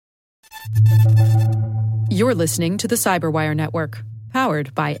You're listening to the Cyberwire Network,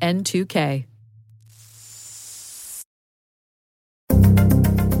 powered by N2K.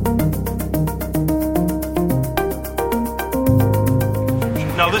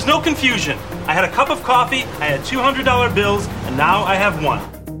 No, there's no confusion. I had a cup of coffee, I had $200 bills, and now I have one.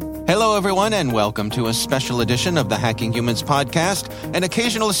 Hello, everyone, and welcome to a special edition of the Hacking Humans podcast, an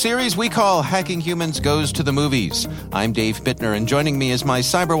occasional series we call Hacking Humans Goes to the Movies. I'm Dave Bittner, and joining me is my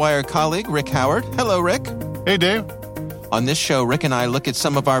Cyberwire colleague, Rick Howard. Hello, Rick. Hey, Dave. On this show, Rick and I look at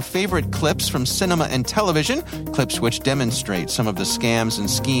some of our favorite clips from cinema and television, clips which demonstrate some of the scams and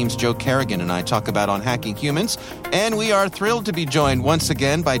schemes Joe Carrigan and I talk about on Hacking Humans. And we are thrilled to be joined once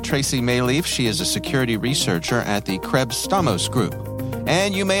again by Tracy Mayleaf. She is a security researcher at the Krebs Stamos Group.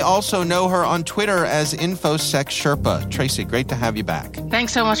 And you may also know her on Twitter as InfoSec Sherpa. Tracy, great to have you back.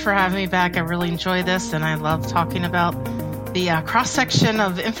 Thanks so much for having me back. I really enjoy this, and I love talking about the cross-section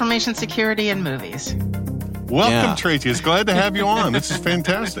of information security in movies. Welcome, Tracy. It's glad to have you on. This is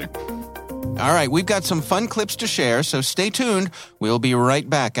fantastic. All right, we've got some fun clips to share, so stay tuned. We'll be right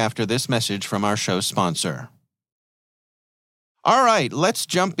back after this message from our show sponsor. All right, let's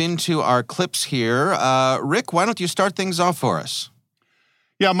jump into our clips here. Rick, why don't you start things off for us?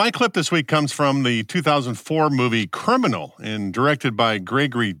 Yeah, my clip this week comes from the 2004 movie Criminal, and directed by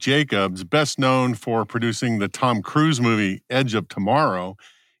Gregory Jacobs, best known for producing the Tom Cruise movie Edge of Tomorrow.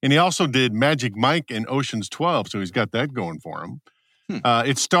 And he also did Magic Mike and Ocean's 12, so he's got that going for him.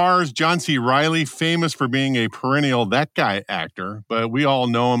 It stars John C. Reilly, famous for being a perennial that guy actor, but we all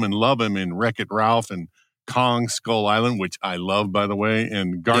know him and love him in Wreck-It Ralph and Kong Skull Island, which I love, by the way,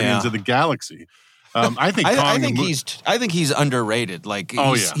 and Guardians of the Galaxy. I think he's underrated. I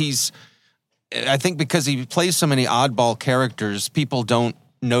think because he plays so many oddball characters, people don't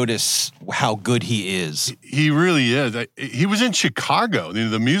notice how good he is. He really is. He was in Chicago,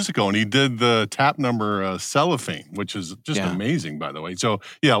 the musical, and he did the tap number Cellophane, which is just amazing, by the way. So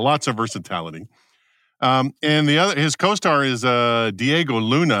yeah, lots of versatility. And his co-star is Diego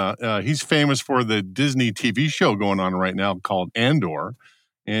Luna. He's famous for the Disney TV show going on right now called Andor.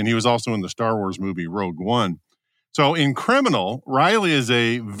 And he was also in the Star Wars movie Rogue One. So in Criminal, Reilly is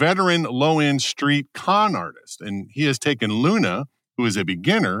a veteran low-end street con artist, and he has taken Luna, who is a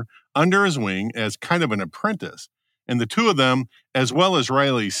beginner, under his wing as kind of an apprentice. And the two of them, as well as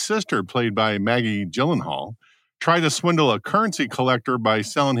Reilly's sister, played by Maggie Gyllenhaal, try to swindle a currency collector by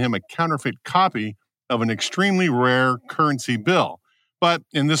selling him a counterfeit copy of an extremely rare currency bill. But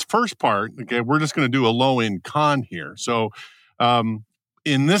in this first part, okay, we're just going to do a low-end con here. So,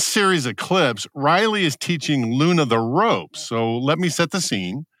 in this series of clips, Reilly is teaching Luna the ropes. So let me set the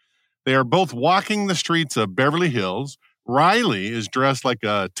scene. They are both walking the streets of Beverly Hills. Reilly is dressed like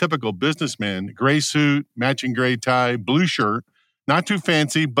a typical businessman, gray suit, matching gray tie, blue shirt, not too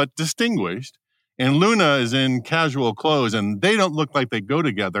fancy, but distinguished. And Luna is in casual clothes, and they don't look like they go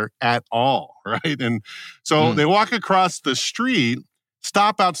together at all, right? And so they walk across the street,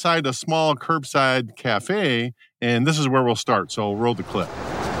 stop outside a small curbside cafe, and this is where we'll start. So roll the clip.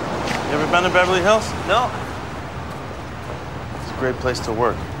 You ever been to Beverly Hills? No. It's a great place to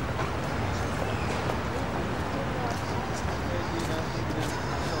work.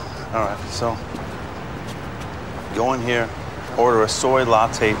 All right, so go in here, order a soy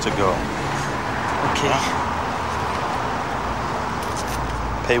latte to go. Okay.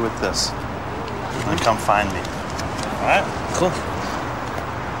 Pay with this, and come find me. All right? Cool.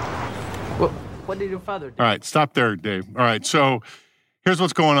 What did your father do? All right, stop there, Dave. All right, so here's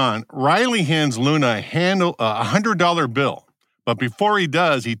what's going on. Reilly hands Luna a $100 bill, but before he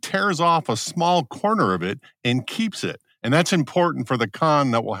does, he tears off a small corner of it and keeps it. And that's important for the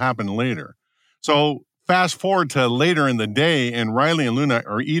con that will happen later. So fast forward to later in the day, and Reilly and Luna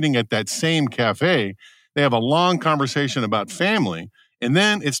are eating at that same cafe. They have a long conversation about family, and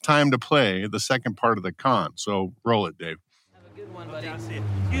then it's time to play the second part of the con. So roll it, Dave. Have a good one, buddy.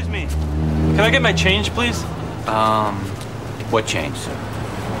 Excuse me. Can I get my change, please? What change, sir?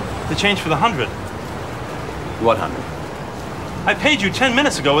 The change for the 100. What 100? I paid you 10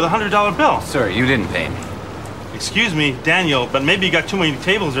 minutes ago with a $100 bill. Sir, you didn't pay me. Excuse me, Daniel, but maybe you got too many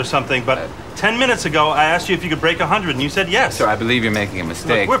tables or something, but 10 minutes ago, I asked you if you could break 100, and you said yes. Sir, I believe you're making a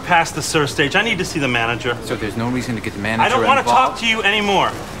mistake. Look, we're past the sir stage. I need to see the manager. So there's no reason to get the manager I don't want to involved? talk to you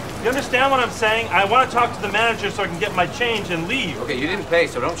anymore. You understand what I'm saying? I want to talk to the manager so I can get my change and leave. Okay, you didn't pay,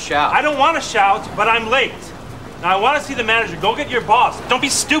 so don't shout. I don't want to shout, but I'm late. Now, I want to see the manager. Go get your boss. Don't be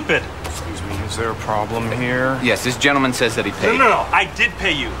stupid. Excuse me, is there a problem here? Yes, this gentleman says that he paid. No. I did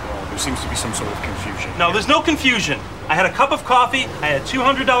pay you. Well, there seems to be some sort of confusion. No, there's no confusion. I had a cup of coffee, I had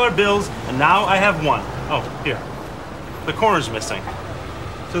 $200 bills, and now I have one. Oh, here. The corner's missing.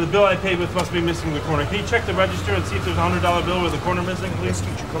 So the bill I paid with must be missing the corner. Can you check the register and see if there's a $100 bill with the corner missing, please?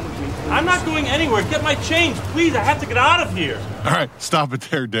 Could you come with me, please? I'm not going anywhere. Get my change, please. I have to get out of here. All right, stop it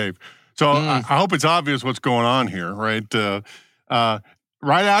there, Dave. So I hope it's obvious what's going on here, right?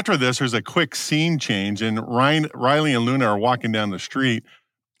 Right after this, there's a quick scene change, and Riley and Luna are walking down the street.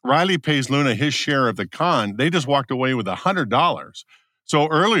 Riley pays Luna his share of the con. They just walked away with $100. So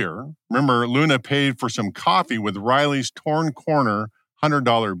earlier, remember, Luna paid for some coffee with Riley's torn corner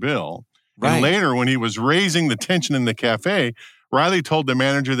 $100 bill. Right. And later, when he was raising the tension in the cafe, Riley told the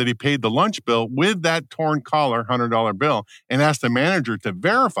manager that he paid the lunch bill with that torn collar $100 bill and asked the manager to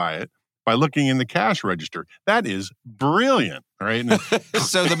verify it by looking in the cash register. That is brilliant, right?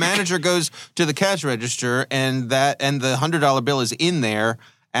 So the manager goes to the cash register, and the $100 bill is in there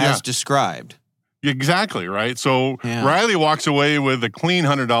as described. Exactly, right? So Riley walks away with a clean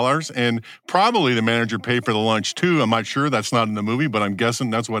 $100, and probably the manager paid for the lunch too. I'm not sure. That's not in the movie, but I'm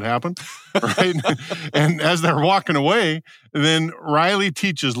guessing that's what happened, right? And as they're walking away, then Riley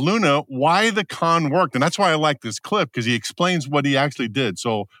teaches Luna why the con worked. And that's why I like this clip, because he explains what he actually did.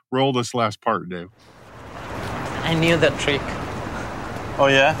 So roll this last part, Dave. I knew that trick. Oh,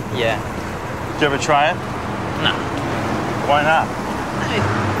 yeah? Yeah. Did you ever try it? No. Why not?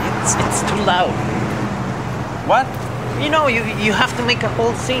 It's too loud. What? You know, you have to make a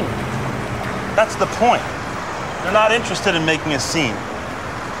whole scene. That's the point. They're not interested in making a scene.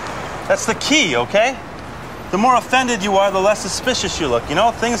 That's the key, okay? The more offended you are, the less suspicious you look. You know,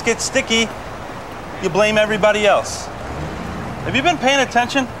 if things get sticky, you blame everybody else. Have you been paying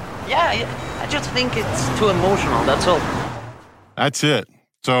attention? Yeah, I just think it's too emotional, that's all. That's it.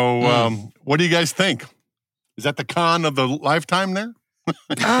 So what do you guys think? Is that the con of the lifetime there?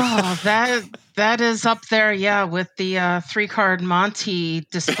 Oh, that is up there, yeah, with the 3-card Monty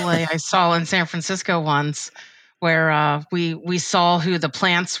display I saw in San Francisco once, where we saw who the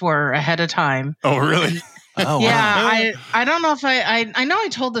plants were ahead of time. Oh, really? Oh, Yeah, wow. I don't know if I know I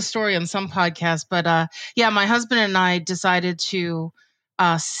told the story on some podcast, but yeah, my husband and I decided to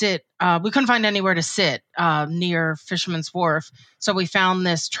sit. We couldn't find anywhere to sit near Fisherman's Wharf, so we found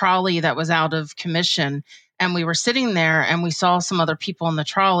this trolley that was out of commission. And we were sitting there and we saw some other people in the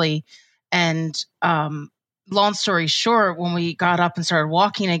trolley. And long story short, when we got up and started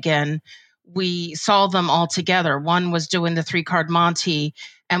walking again, we saw them all together. One was doing the 3-card Monty,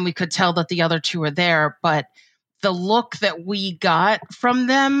 and we could tell that the other two were there. But the look that we got from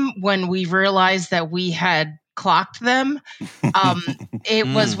them when we realized that we had clocked them, it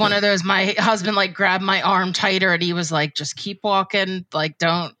was one of those, my husband grabbed my arm tighter and he was like, just keep walking,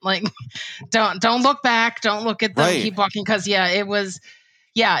 don't look back, don't look at them, keep walking, because it was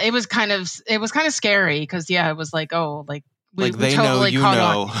kind of scary, because it was like, oh, we they totally know caught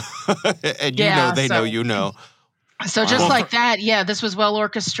on. and they know you know. So just like that, this was well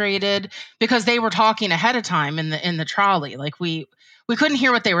orchestrated, because they were talking ahead of time in the trolley. We couldn't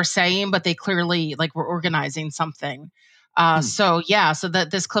hear what they were saying, but they clearly were organizing something. So that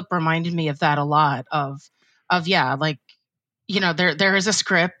this clip reminded me of that a lot there is a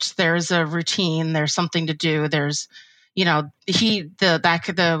script, there's a routine, there's something to do. There's,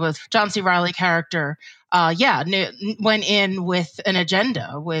 with John C. Reilly character, went in with an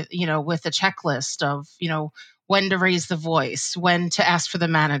agenda, with a checklist of, when to raise the voice, when to ask for the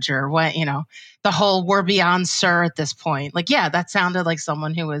manager, when, the whole we're beyond sir at this point. That sounded like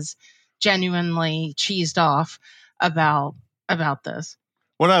someone who was genuinely cheesed off about this.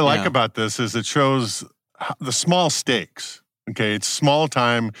 What I like about this is it shows the small stakes. Okay, it's small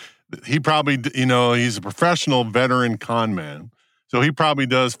time. He probably, he's a professional veteran con man. So he probably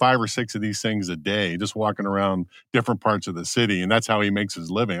does 5 or 6 of these things a day, just walking around different parts of the city. And that's how he makes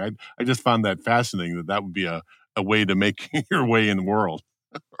his living. I just found that fascinating, that would be a way to make your way in the world.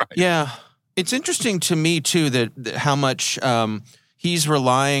 Right. Yeah. It's interesting to me, too, that how much he's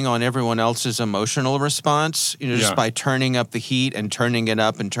relying on everyone else's emotional response, just by turning up the heat and turning it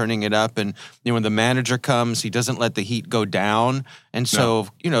up and turning it up. And when the manager comes, he doesn't let the heat go down. And so,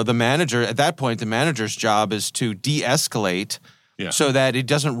 the manager, at that point, the manager's job is to de-escalate so that it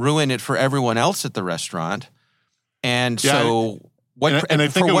doesn't ruin it for everyone else at the restaurant. And so what and I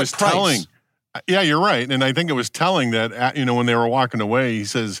think for it what was price? telling. Yeah, you're right. And I think it was telling that, when they were walking away, he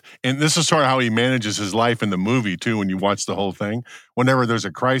says, and this is sort of how he manages his life in the movie, too, when you watch the whole thing. Whenever there's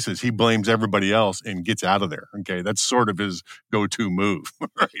a crisis, he blames everybody else and gets out of there. Okay, that's sort of his go-to move,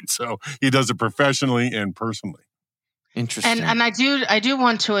 right? So he does it professionally and personally. Interesting. And I do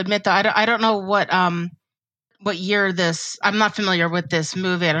want to admit that I don't know what year this, I'm not familiar with this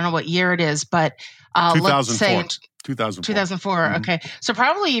movie. I don't know what year it is, but 2004. let's say 2004. Okay. So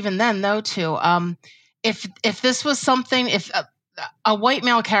probably even then, though, too, if this was something, if a white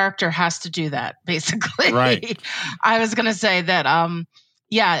male character has to do that, basically. Right. I was going to say that,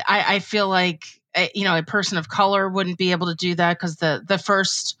 I feel like, a person of color wouldn't be able to do that because the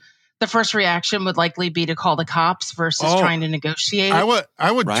first reaction would likely be to call the cops versus trying to negotiate. I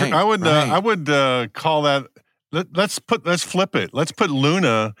would Right. Call that. Let's flip it. Let's put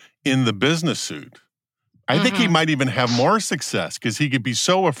Luna in the business suit. I think he might even have more success because he could be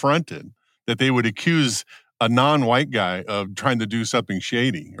so affronted that they would accuse a non-white guy of trying to do something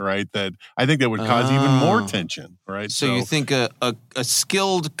shady, right? That I think that would cause even more tension, right? So you think a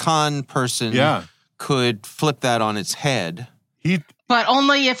skilled con person could flip that on its head? But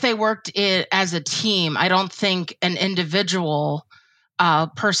only if they worked as a team. I don't think an individual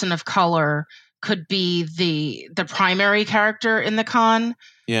person of color could be the primary character in the con.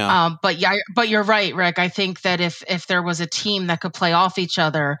 Yeah. But you're right, Rick. I think that if there was a team that could play off each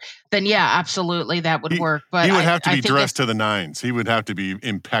other, then absolutely that would work. But he would have to be dressed to the nines. He would have to be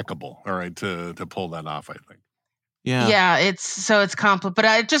impeccable, all right, to pull that off, I think. Yeah. Yeah, it's complicated. But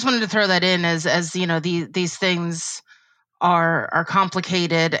I just wanted to throw that in as these things are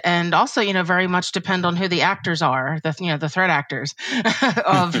complicated and also, very much depend on who the actors are, the threat actors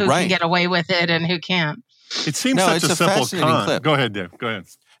of who can get away with it and who can't. It seems such a simple con. Clip. Go ahead, Dave. Go ahead.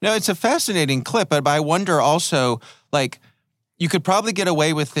 No, it's a fascinating clip, but I wonder also, like, you could probably get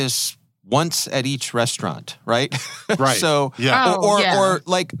away with this once at each restaurant, right? Right. So, or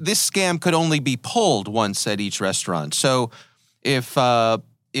like this scam could only be pulled once at each restaurant. So if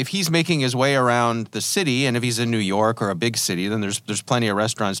he's making his way around the city, and if he's in New York or a big city, then there's plenty of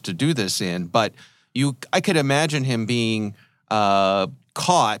restaurants to do this in. But I could imagine him being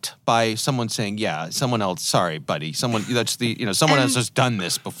caught by someone saying, someone else, sorry, buddy, someone else has done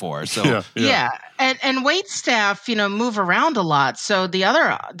this before. So and wait staff, move around a lot. So the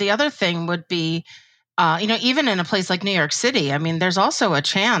other thing would be, even in a place like New York City, I mean, there's also a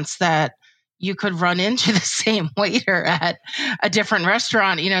chance that you could run into the same waiter at a different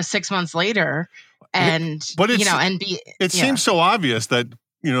restaurant, 6 months later, and it seems so obvious that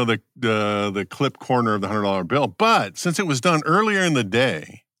the clip corner of the $100 bill, but since it was done earlier in the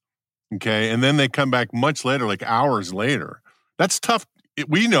day, okay, and then they come back much later, like hours later, that's tough.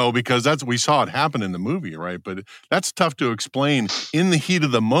 We know because we saw it happen in the movie, right? But that's tough to explain in the heat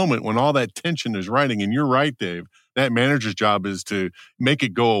of the moment when all that tension is riding. And you're right, Dave. That manager's job is to make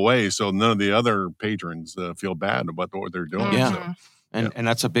it go away so none of the other patrons feel bad about what they're doing. Yeah. So, and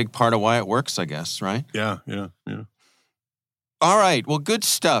that's a big part of why it works, I guess, right? Yeah. All right. Well, good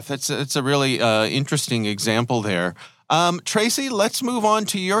stuff. It's a really interesting example there. Tracy, let's move on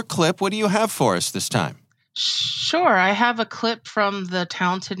to your clip. What do you have for us this time? Sure. I have a clip from The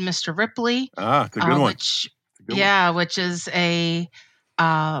Talented Mr. Ripley. Ah, the good one. Which is a,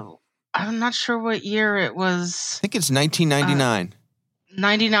 I'm not sure what year it was. I think it's 1999.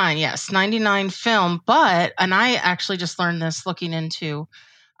 99, yes. 99 film. And I actually just learned this looking into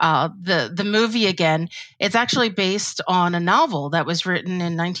the movie again. It's actually based on a novel that was written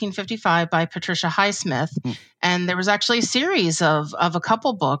in 1955 by Patricia Highsmith. And there was actually a series of a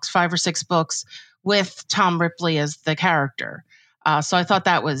couple books, 5 or 6 books, with Tom Ripley as the character. So I thought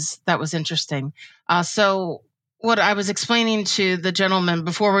that was interesting. So what I was explaining to the gentleman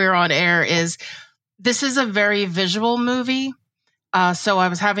before we were on air is this is a very visual movie. So I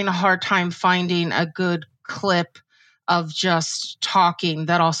was having a hard time finding a good clip of just talking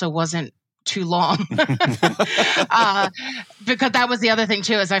that also wasn't too long. Because that was the other thing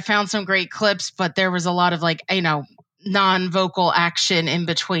too, is I found some great clips, but there was a lot of non-vocal action in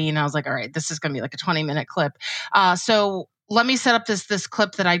between. I was like, all right, this is going to be like a 20-minute clip. So let me set up this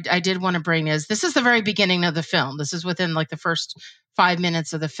clip that I did want to bring. This is the very beginning of the film. This is within the first 5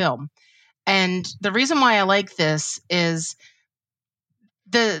 minutes of the film. And the reason why I like this is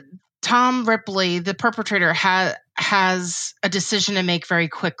the Tom Ripley, the perpetrator, has a decision to make very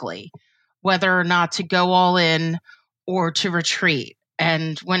quickly, whether or not to go all in or to retreat.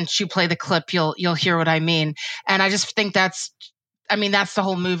 And once you play the clip, you'll hear what I mean. And I just think that's the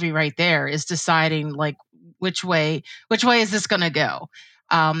whole movie right there, is deciding which way is this going to go.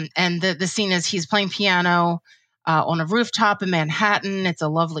 And the scene is he's playing piano on a rooftop in Manhattan. It's a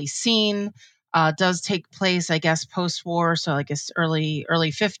lovely scene. Does take place, I guess, post-war, so I guess early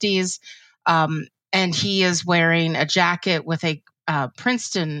 50s. And he is wearing a jacket with a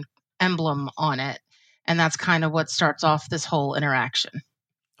Princeton emblem on it. And that's kind of what starts off this whole interaction.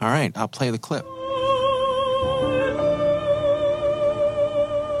 All right, I'll play the clip.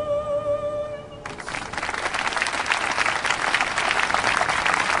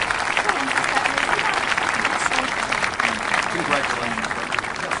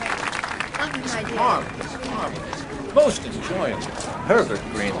 Marvelous. Most enjoyable. Herbert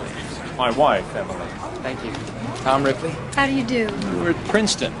Greenleaf. My wife, Emily. Thank you. Tom Ripley. How do you do? We're at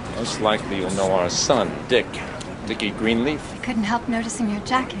Princeton. Most likely you'll know our son, Dick. Dickie Greenleaf. I couldn't help noticing your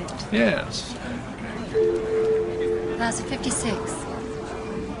jacket. Yes. Class of 56.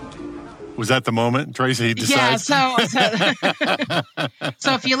 Was that the moment, Tracy? He decides? Yeah,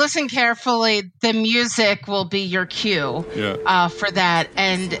 so if you listen carefully, the music will be your cue for that.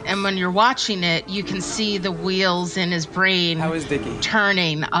 And when you're watching it, you can see the wheels in his brain How is Dickie?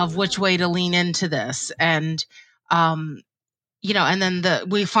 turning of which way to lean into this. And, and then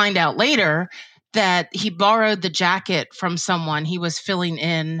we find out later that he borrowed the jacket from someone. He was filling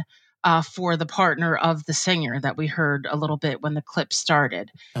in for the partner of the singer that we heard a little bit when the clip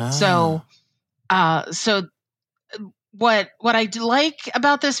started. So what I like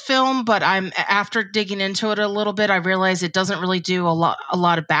about this film, but I'm after digging into it a little bit, I realized it doesn't really do a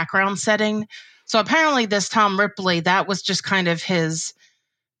lot of background setting. So apparently this Tom Ripley, that was just kind of his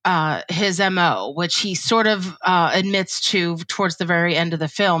MO, which he sort of admits to towards the very end of the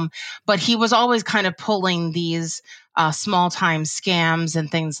film. But he was always kind of pulling these small time scams and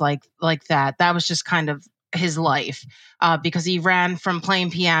things like that. That was just kind of his life because he ran from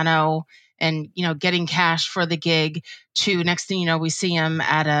playing piano and getting cash for the gig to next thing you know, we see him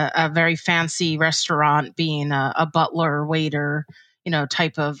at a very fancy restaurant being a butler, waiter,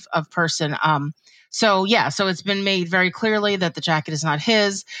 type of person. So it's been made very clearly that the jacket is not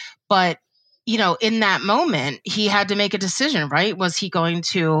his, but in that moment he had to make a decision, right? Was he going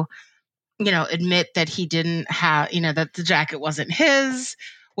to, admit that he didn't have, that the jacket wasn't his?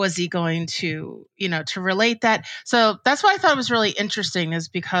 Was he going to, to relate that? So that's why I thought it was really interesting, is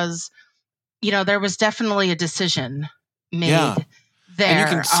because, there was definitely a decision made there. And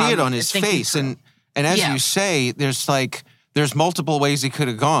you can see it on his face. And as you say, there's multiple ways he could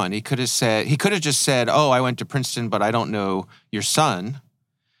have gone. He could have just said, "Oh, I went to Princeton, but I don't know your son."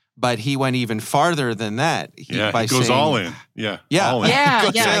 But he went even farther than that. He goes all in. All in.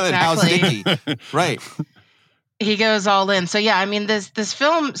 Exactly. How's Dickie? Right. He goes all in. So this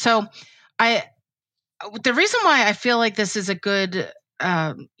film. So the reason why I feel like this is a good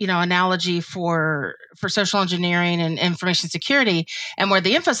analogy for social engineering and information security, and where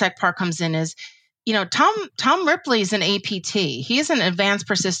the InfoSec part comes in is, Tom Ripley is an APT. He is an advanced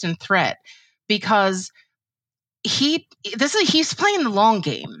persistent threat because he's playing the long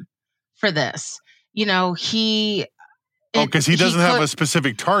game for this. Because he doesn't have a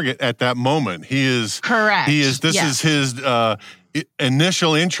specific target at that moment. He is correct. This is his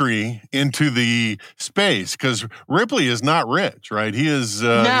initial entry into the space, because Ripley is not rich, right? He is he's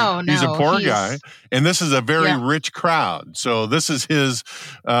a poor guy, and this is a very rich crowd. So this is his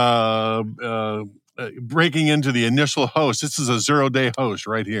breaking into the initial host. This is a 0-day host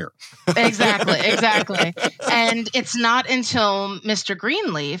right here. Exactly. And it's not until Mr.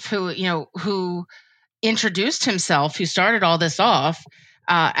 Greenleaf, who introduced himself, who started all this off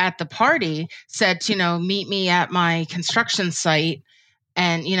at the party, said, meet me at my construction site,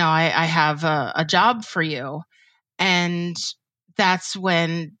 and I have a job for you. And that's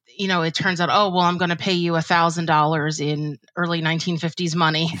when it turns out, I'm going to pay you $1,000 in early 1950s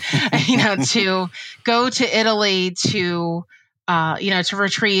money, to go to Italy to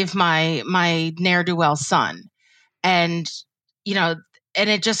retrieve my ne'er-do-well son. And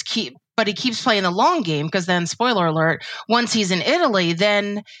it just but he keeps playing the long game, because then, spoiler alert, once he's in Italy,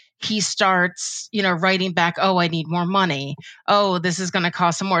 then he starts, writing back, I need more money. This is going to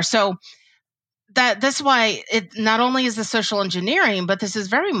cost some more. So that's why it not only is the social engineering, but this is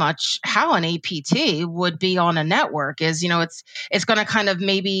very much how an APT would be on a network. Is it's going to kind of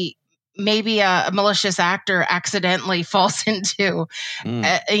maybe a malicious actor accidentally falls into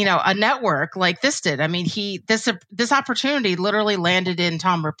a network like this did. I mean, this opportunity literally landed in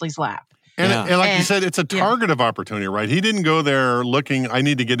Tom Ripley's lap. And like you said, it's a target of opportunity, right? He didn't go there looking, I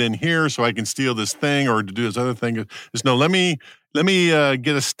need to get in here so I can steal this thing or to do this other thing. It's no, let me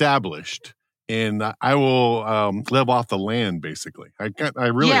get established, and I will live off the land, basically. I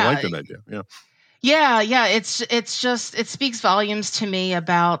really like that idea. Yeah. It's just, it speaks volumes to me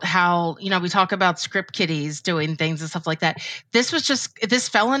about how, we talk about script kiddies doing things and stuff like that. This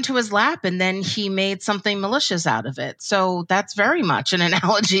fell into his lap, and then he made something malicious out of it. So that's very much an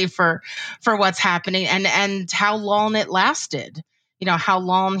analogy for what's happening and how long it lasted, how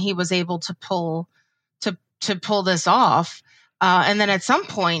long he was able to pull this off. And then at some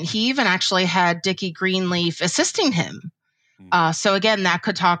point he even actually had Dickie Greenleaf assisting him. So again, that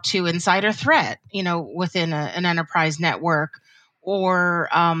could talk to insider threat, within an enterprise network, or,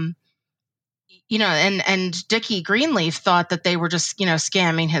 and Dickie Greenleaf thought that they were just,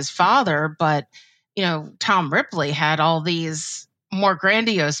 scamming his father, but, Tom Ripley had all these more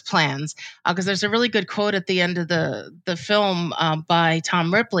grandiose plans, because there's a really good quote at the end of the film by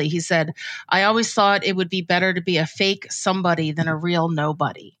Tom Ripley. He said, "I always thought it would be better to be a fake somebody than a real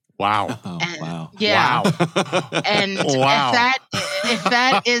nobody." Wow. Wow. Yeah. Wow. And wow. if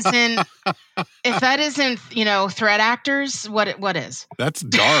that isn't, threat actors, what is? That's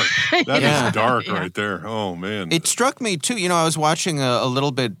dark. That is dark right there. Oh man. It struck me too. I was watching a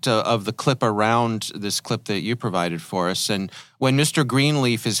little bit of the clip around this clip that you provided for us, and when Mr.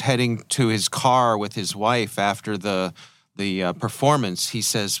 Greenleaf is heading to his car with his wife after the performance, he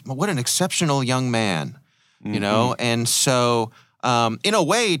says, "What an exceptional young man," and so. In a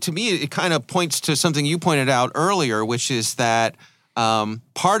way, to me, it kind of points to something you pointed out earlier, which is that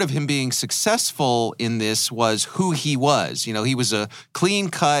part of him being successful in this was who he was. He was a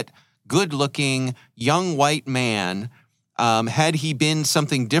clean-cut, good-looking, young white man. Had he been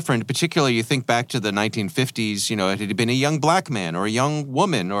something different, particularly you think back to the 1950s, had he been a young black man or a young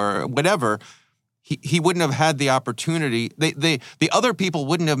woman or whatever, he wouldn't have had the opportunity. The other people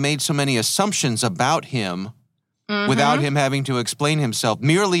wouldn't have made so many assumptions about him without him having to explain himself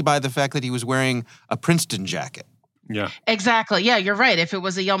merely by the fact that he was wearing a Princeton jacket. Yeah. Exactly. Yeah, you're right. If it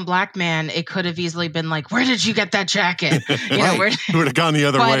was a young black man, it could have easily been like, "Where did you get that jacket?" It would have gone the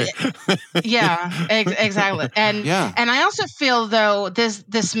other way. Yeah, exactly. And I also feel though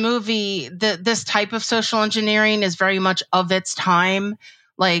this movie, this type of social engineering is very much of its time.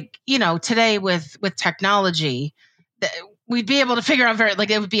 Like, today with technology, we'd be able to figure out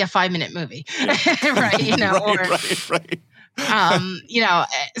it would be a 5-minute movie, right? Right.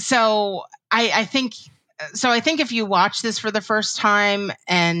 So I think if you watch this for the first time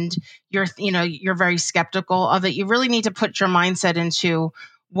and you're very skeptical of it, you really need to put your mindset into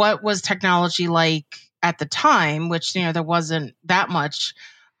what was technology like at the time, which, there wasn't that much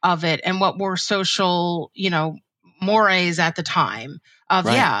of it, and what were social, mores at the time.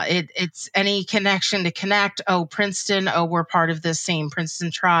 It's any connection to connect. Oh, Princeton. Oh, we're part of this same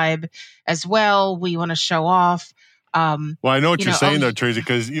Princeton tribe as well. We want to show off. Well, I know what you're saying though, Tracy,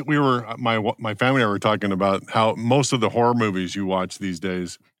 because we were my family and I were talking about how most of the horror movies you watch these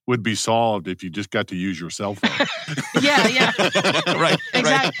days would be solved if you just got to use your cell phone. Yeah. Right.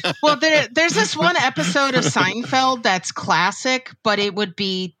 Exactly. Right. Well, there's this one episode of Seinfeld that's classic, but it would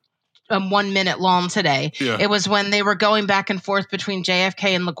be 1 minute long today. Yeah. It was when they were going back and forth between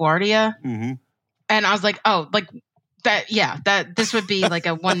JFK and LaGuardia. Mm-hmm. And I was like, oh, like that this would be like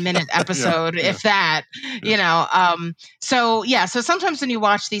a 1 minute episode, if that, So sometimes when you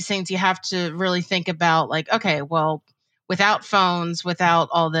watch these things, you have to really think about like, okay, well, without phones, without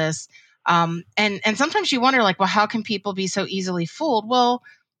all this, and sometimes you wonder like, well, how can people be so easily fooled? Well,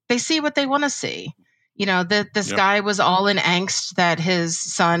 they see what they want to see. This guy was all in angst that his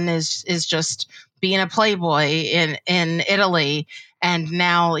son is just being a playboy in Italy. And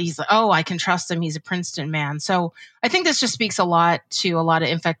now he's like, oh, I can trust him. He's a Princeton man. So I think this just speaks a lot to a lot of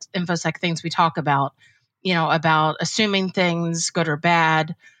InfoSec things we talk about, about assuming things, good or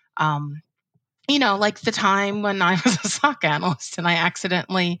bad. Like the time when I was a SOC analyst and I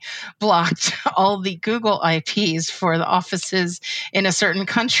accidentally blocked all the Google IPs for the offices in a certain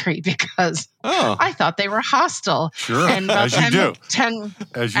country because I thought they were hostile. Sure, and as you do.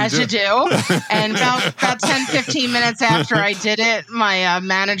 And about 10, 15 minutes after I did it, my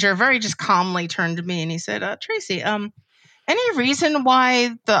manager very just calmly turned to me and he said, Tracy, any reason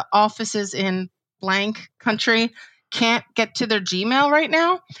why the offices in blank country can't get to their Gmail right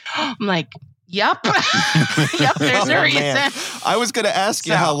now? I'm like, Yep, there's a reason. Man. I was going to ask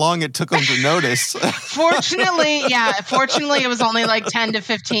you how long it took them to notice. Fortunately, it was only like 10 to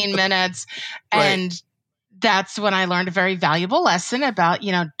 15 minutes. And that's when I learned a very valuable lesson about,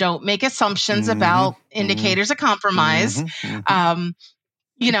 don't make assumptions about indicators of compromise. So...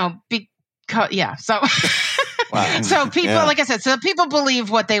 Wow. So people, like I said, people believe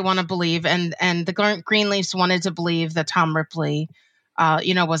what they want to believe. And the Greenleafs wanted to believe that Tom Ripley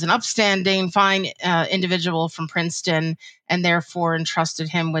was an upstanding, fine individual from Princeton, and therefore entrusted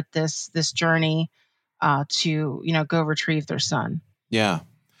him with this journey to go retrieve their son. Yeah.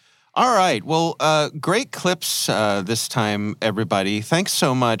 All right. Well, great clips this time, everybody. Thanks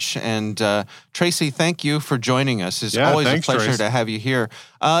so much. And Tracy, thank you for joining us. It's always a pleasure to have you here.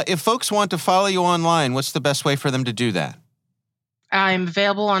 If folks want to follow you online, what's the best way for them to do that? I'm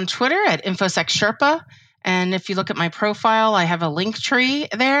available on Twitter at InfoSec Sherpa. And if you look at my profile, I have a link tree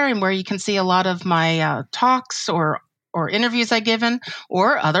there and where you can see a lot of my talks or or interviews I've given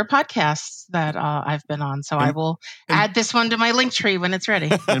or other podcasts that I've been on. So I will add this one to my link tree when it's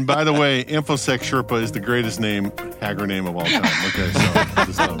ready. And by the way, InfoSec Sherpa is the greatest hacker name of all time. Okay,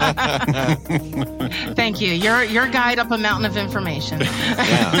 so thank you. Your guide up a mountain of information.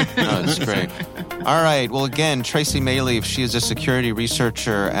 Yeah, no, that's great. All right. Well, again, Tracy Mayleaf, she is a security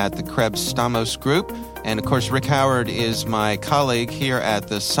researcher at the Krebs Stamos Group. And, of course, Rick Howard is my colleague here at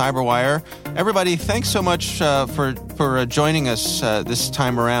the CyberWire. Everybody, thanks so much for joining us this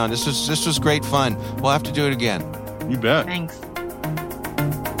time around. This was great fun. We'll have to do it again. You bet. Thanks.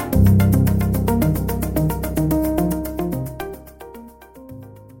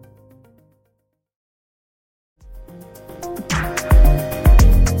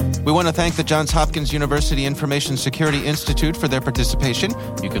 We want to thank the Johns Hopkins University Information Security Institute for their participation.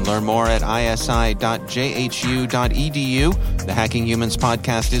 You can learn more at isi.jhu.edu. The Hacking Humans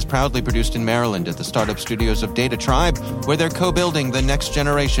podcast is proudly produced in Maryland at the startup studios of Data Tribe, where they're co-building the next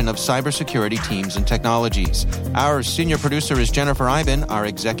generation of cybersecurity teams and technologies. Our senior producer is Jennifer Iben. Our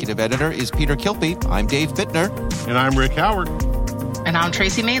executive editor is Peter Kilpie. I'm Dave Bittner. And I'm Rick Howard. And I'm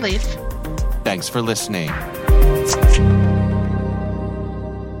Tracy Mayleaf. Thanks for listening.